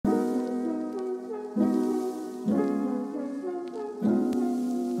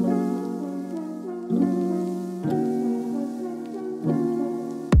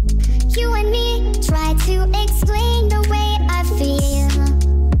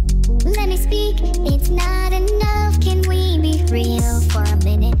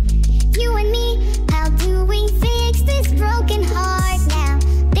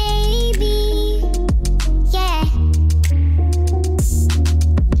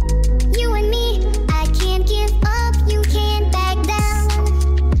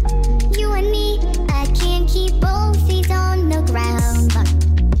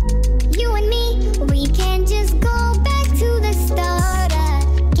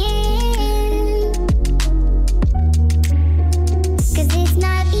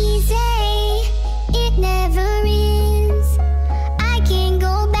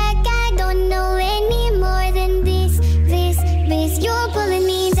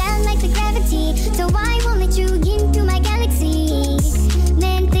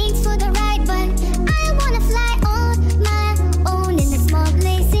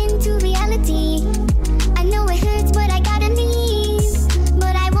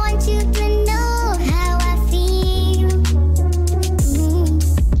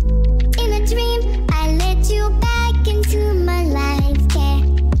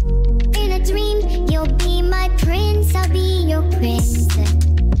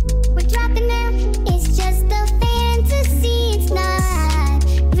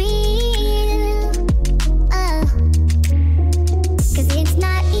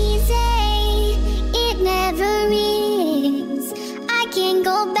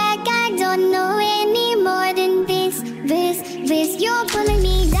go back, I don't know any more than this. You're pulling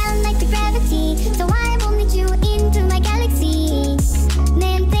me down like the gravity, so I won't let you into my galaxy.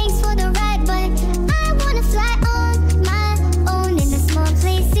 Man, thanks for the ride, but I wanna fly on my own in a small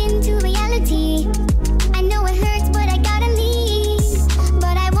place into reality. I know it hurts, but I gotta leave.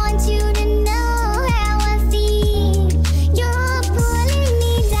 But I want you to know how I feel. You're pulling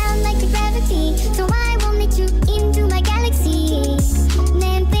me down like the gravity, so I won't let you into my galaxy.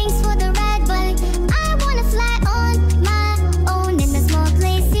 Man, thanks for the ride, but I wanna fly on my own in a small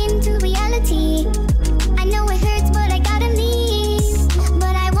place into reality. I know it hurts, but I gotta leave.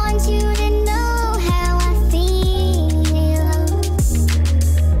 But I want you to know how I feel.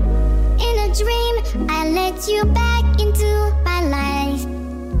 In a dream, I let you back into my life.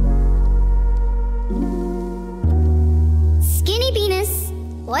 Skinny penis.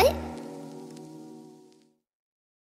 What?